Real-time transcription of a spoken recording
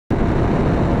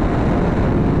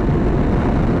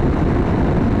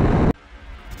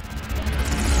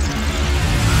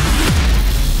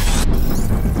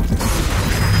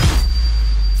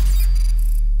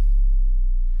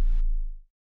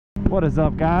What is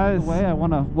up, guys? By the way, I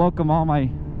want to welcome all my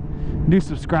new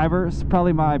subscribers.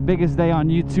 Probably my biggest day on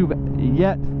YouTube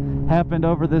yet happened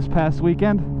over this past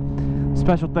weekend.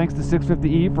 Special thanks to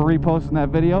 650E for reposting that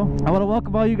video. I want to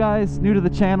welcome all you guys new to the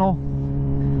channel,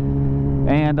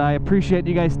 and I appreciate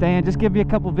you guys staying. Just give you a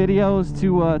couple videos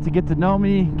to get to know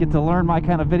me, get to learn my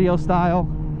kind of video style,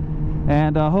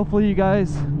 and hopefully you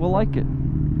guys will like it.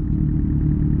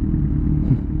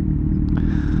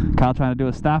 Kyle trying to do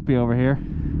a stoppie over here.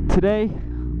 Today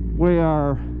we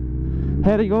are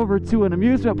heading over to an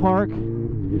amusement park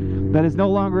that is no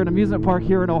longer an amusement park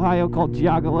here in Ohio, called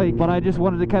Geauga Lake. But I just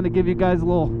wanted to kind of give you guys a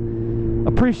little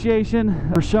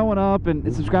appreciation for showing up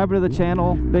and subscribing to the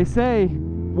channel. They say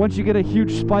once you get a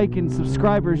huge spike in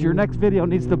subscribers, your next video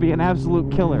needs to be an absolute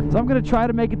killer. So I'm going to try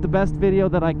to make it the best video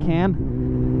that I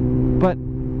can, but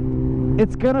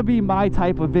it's going to be my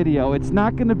type of video. It's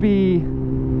not going to be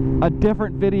a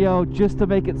different video just to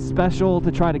make it special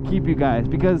to try to keep you guys,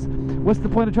 because what's the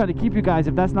point of trying to keep you guys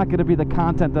if that's not going to be the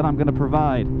content that I'm going to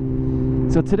provide?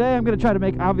 So today I'm going to try to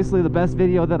make obviously the best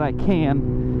video that I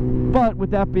can, but with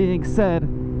that being said,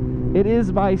 it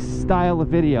is my style of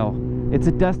video. It's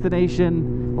a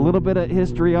destination, a little bit of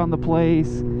history on the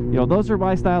place, you know, those are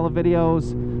my style of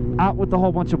videos. Out with a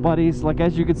whole bunch of buddies. Like,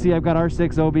 as you can see, I've got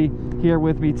R6 Obi here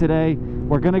with me today.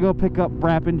 We're going to go pick up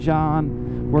Brappin'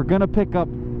 John. We're going to pick up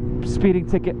Speeding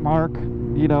Ticket Mark.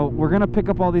 You know, we're gonna pick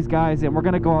up all these guys and we're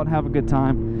gonna go out and have a good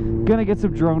time. Gonna get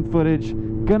some drone footage,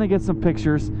 gonna get some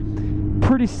pictures.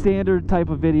 Pretty standard type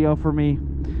of video for me,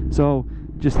 so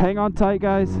just hang on tight,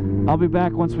 guys. I'll be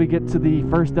back once we get to the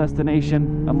first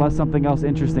destination, unless something else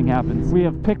interesting happens. We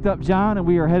have picked up John and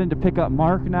we are heading to pick up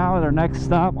Mark now at our next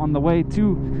stop on the way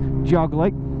to Geauga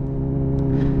Lake.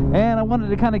 And I wanted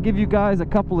to kind of give you guys a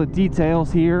couple of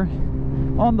details here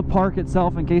on the park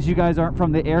itself, in case you guys aren't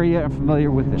from the area and familiar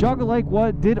with it. Geauga Lake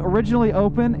did originally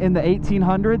open in the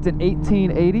 1800s, in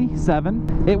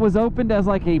 1887. It was opened as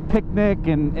like a picnic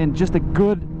and just a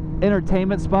good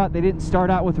entertainment spot. They didn't start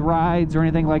out with rides or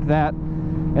anything like that.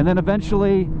 And then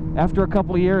eventually, after a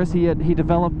couple of years, he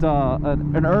developed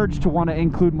an urge to want to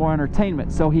include more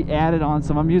entertainment, so he added on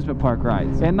some amusement park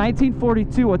rides. In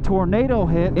 1942, a tornado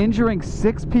hit, injuring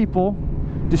 6 people,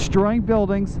 destroying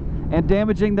buildings, and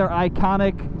damaging their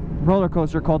iconic roller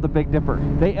coaster called the Big Dipper.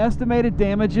 They estimated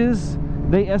damages,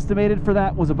 for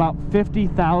that was about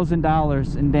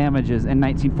 $50,000 in damages in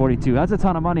 1942. That's a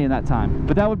ton of money in that time.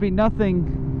 But that would be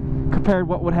nothing compared to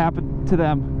what would happen to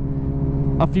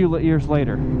them a few years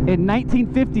later. In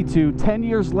 1952, 10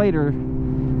 years later,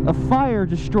 a fire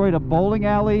destroyed a bowling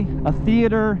alley, a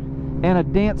theater, and a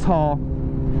dance hall,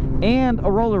 and a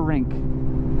roller rink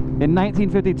in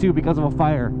 1952 because of a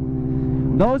fire.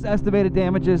 Those estimated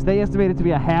damages, they estimated to be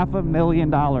 $500,000,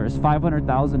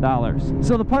 $500,000.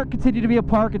 So the park continued to be a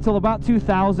park until about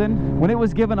 2000, when it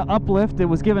was given an uplift. It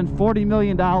was given $40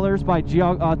 million by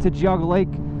to Geauga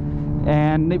Lake,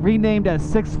 and it renamed as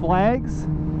Six Flags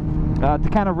to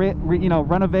kind of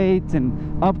renovate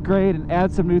and upgrade and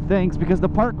add some new things, because the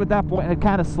park at that point had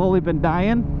kind of slowly been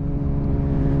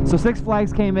dying. So Six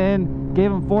Flags came in, gave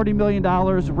them $40 million,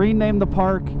 renamed the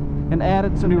park, and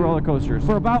added some new roller coasters.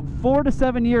 For about 4 to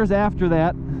 7 years after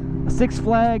that, Six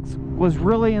Flags was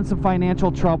really in some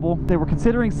financial trouble. They were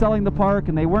considering selling the park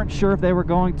and they weren't sure if they were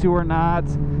going to or not.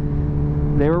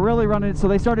 They were really running it, so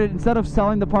they started, instead of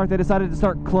selling the park, they decided to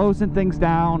start closing things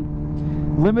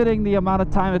down, limiting the amount of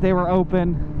time that they were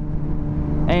open,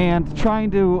 and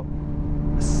trying to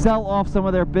sell off some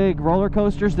of their big roller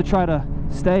coasters to try to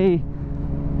stay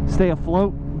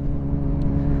afloat,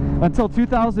 until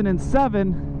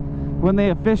 2007, when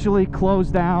they officially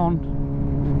closed down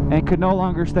and could no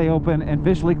longer stay open and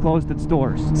officially closed its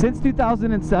doors. Since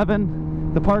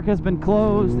 2007, the park has been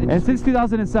closed, and since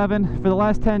 2007, for the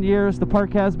last 10 years, the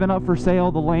park has been up for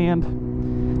sale, the land.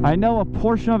 I know a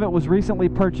portion of it was recently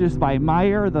purchased by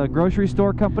Meijer, the grocery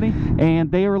store company,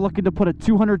 and they were looking to put a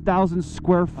 200,000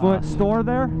 square foot store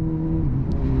there.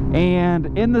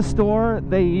 And in the store,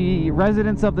 the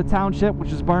residents of the township,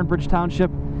 which is Barnbridge Township,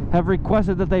 have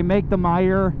requested that they make the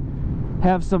Meijer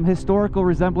have some historical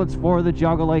resemblance for the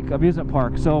Geauga Lake amusement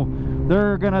park. So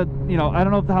they're gonna, you know, I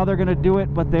don't know how they're gonna do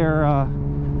it, but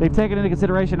they've taken into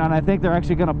consideration, and I think they're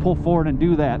actually gonna pull forward and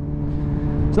do that.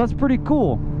 So that's pretty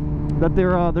cool that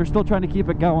they're still trying to keep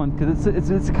it going, because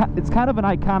it's kind of an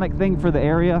iconic thing for the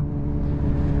area.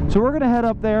 So we're gonna head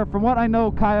up there. From what I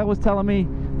know, Kyle was telling me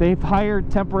they've hired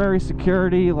temporary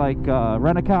security, like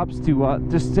rent-a-cops, to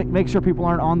just make sure people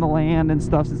aren't on the land and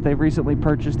stuff, since they've recently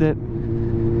purchased it.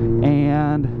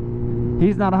 And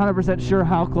he's not 100% sure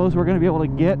how close we're going to be able to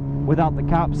get without the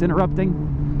cops interrupting.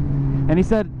 And he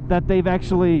said that they've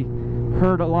actually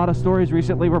heard a lot of stories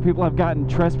recently where people have gotten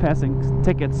trespassing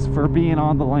tickets for being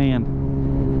on the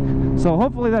land. So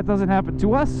hopefully that doesn't happen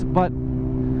to us, but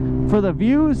for the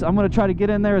views, I'm going to try to get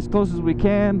in there as close as we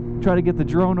can, try to get the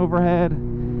drone overhead,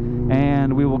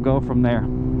 and we will go from there.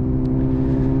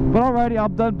 But alrighty,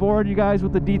 I'm done boring you guys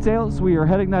with the details. We are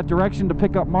heading that direction to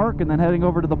pick up Mark and then heading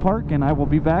over to the park, and I will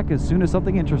be back as soon as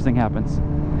something interesting happens.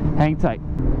 Hang tight.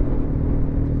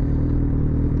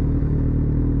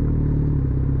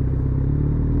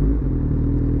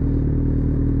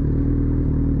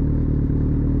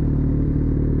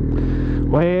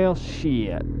 Well,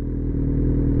 shit.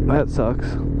 That sucks.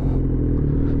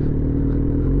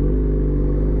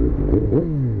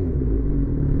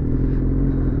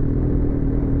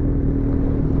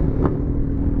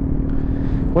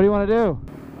 What do you want to do?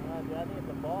 I think it's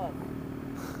a boss.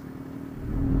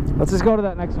 Let's just go to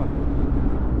that next one.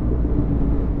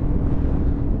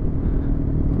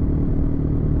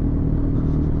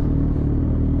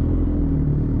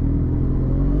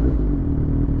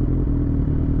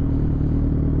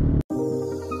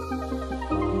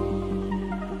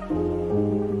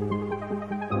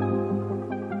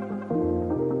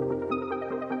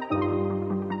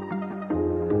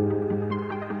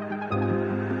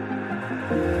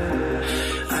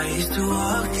 Used to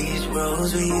walk these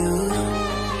roads with you.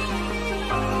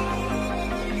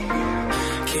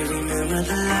 Can't remember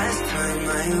the last time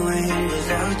I went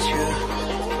without you.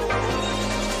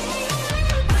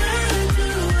 Where do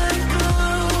I go?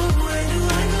 Where do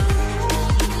I go?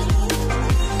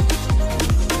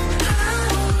 How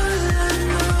will I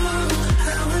know?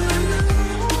 How will I know?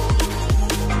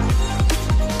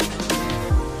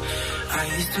 I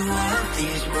used to walk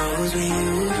these roads with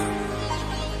you.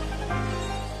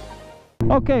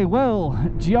 Okay, well,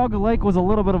 Geauga Lake was a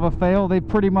little bit of a fail. They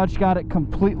pretty much got it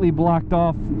completely blocked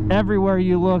off. Everywhere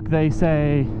you look, they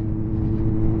say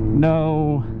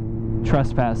no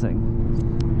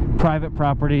trespassing, private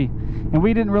property, and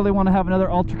we didn't really want to have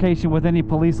another altercation with any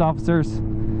police officers,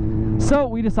 so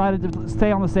we decided to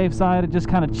stay on the safe side and just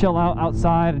kind of chill out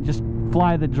outside and just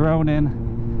fly the drone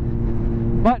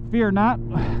in. But fear not,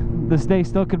 this day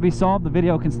still could be solved. The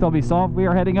video can still be solved. We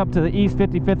are heading up to the East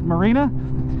 55th Marina,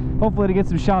 hopefully to get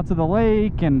some shots of the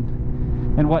lake and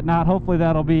whatnot. Hopefully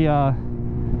that'll be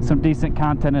some decent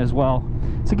content as well.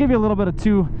 So give you a little bit of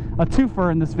a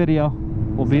twofer in this video.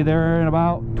 We'll be there in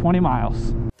about 20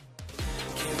 miles.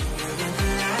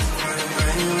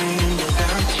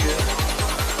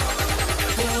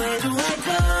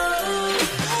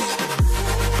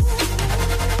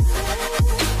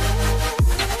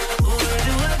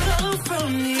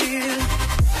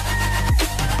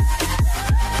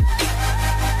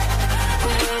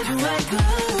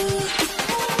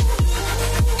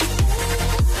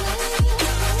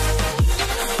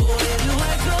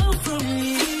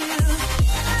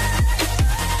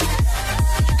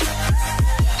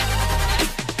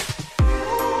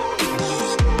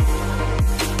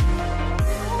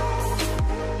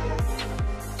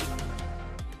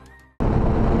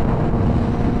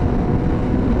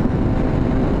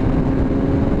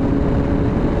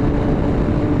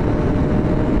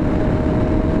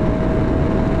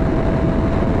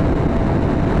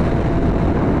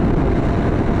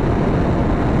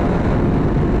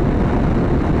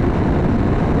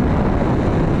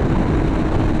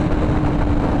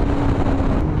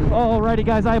 Alrighty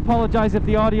guys, I apologize if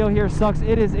the audio here sucks.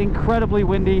 It is incredibly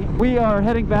windy. We are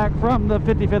heading back from the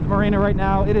 55th Marina right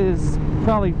now. It is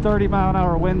probably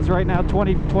 30-mile-an-hour winds right now,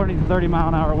 20 to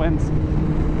 30-mile-an-hour winds.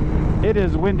 It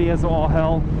is windy as all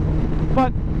hell,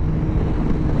 but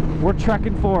we're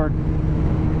trekking forward.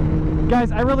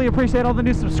 Guys, I really appreciate all the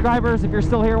new subscribers. If you're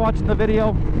still here watching the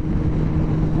video,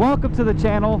 welcome to the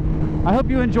channel. I hope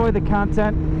you enjoy the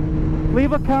content.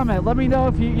 Leave a comment. Let me know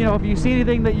if if you see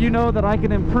anything that that I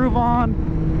can improve on,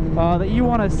 that you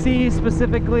want to see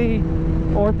specifically,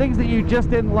 or things that you just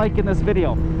didn't like in this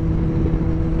video.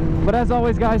 But as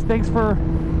always, guys, thanks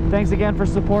again for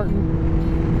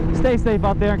supporting. Stay safe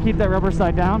out there and keep that rubber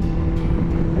side down.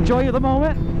 Enjoy the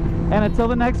moment, and until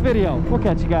the next video, we'll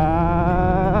catch you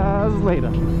guys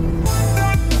later.